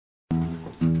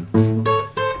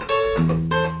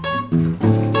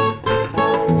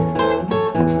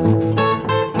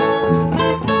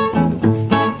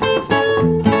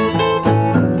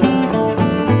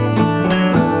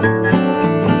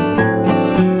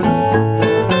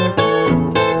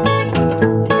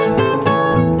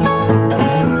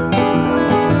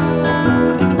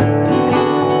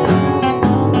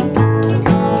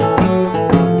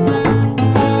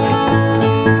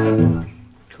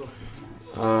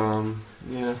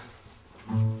Yeah.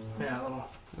 Yeah, a little.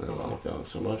 I don't like that one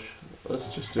so much.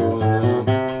 Let's just do one.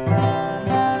 Okay.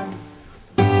 Alright.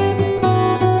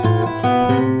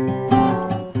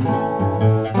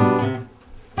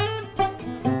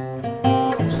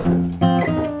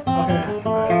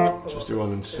 Just do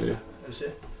one and C. Let me see.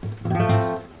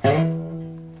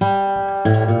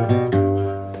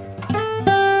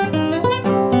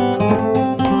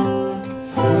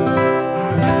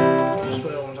 Just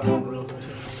play it one time real quick.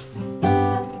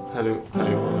 How do you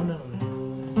want it?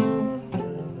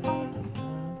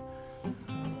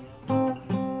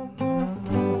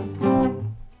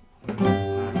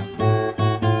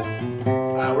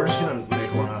 We're just gonna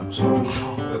make one up, so.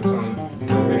 That sounds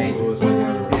great.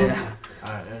 Yeah.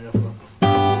 Alright, there you go.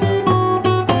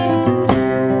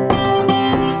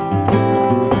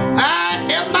 I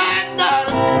am my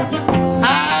darling,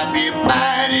 I'll be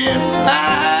mighty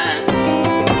fine.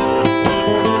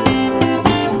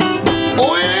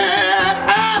 Oh yeah,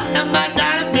 I am my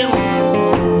darling, baby,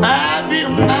 I'll be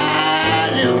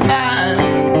mighty fine.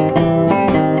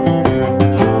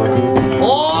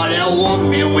 Oh, they want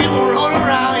me when we roll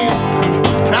around here,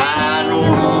 trying to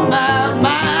rule my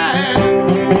mind.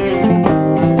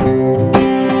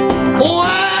 Oh,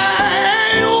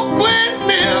 why you quit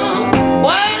me?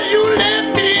 Why you let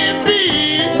me be?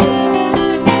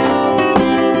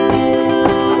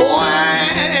 Oh, why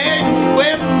you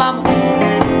quit, mama?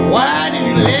 Why did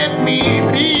you let me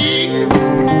be?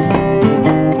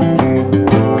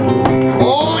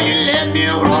 Oh, you let me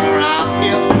run around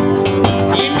here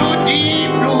in no deep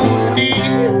blue sea.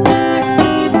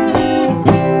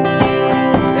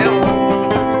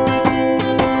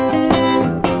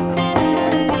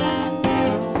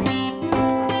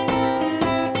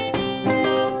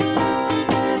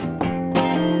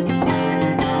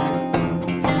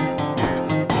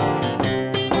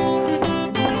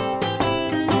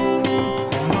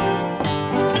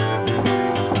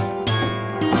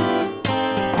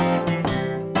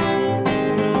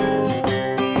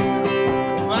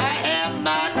 If I have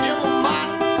my silver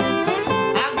money,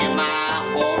 I'll get my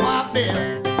home my bill.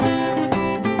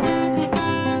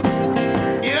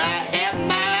 If I have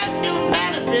my silver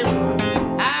money, baby,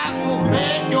 I will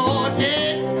pay your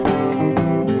debt.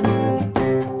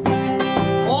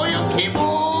 Oh, you keep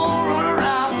on running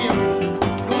around here,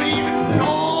 don't even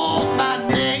know my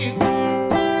name.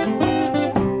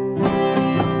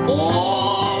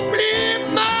 Oh, please,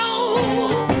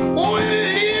 mama, oh,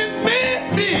 leave me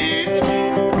be.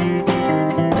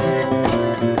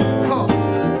 Oh,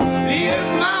 please,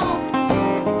 mama,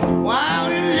 why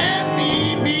would you let me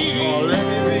be? Let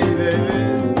me be, baby.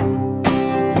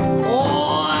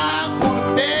 Oh, I'm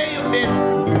gonna pay you, baby,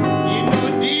 in the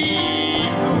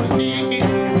deep blue sea.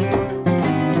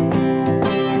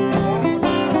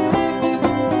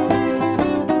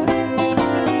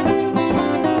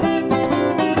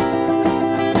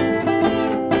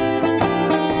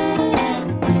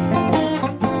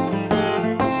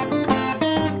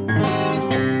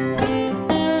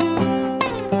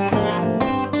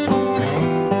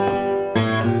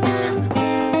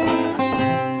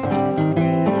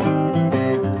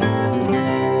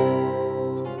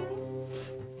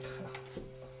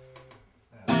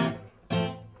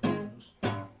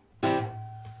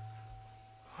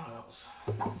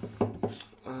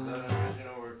 Is that an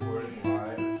original recording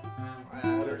live?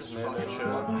 They're just fucking shit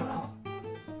up.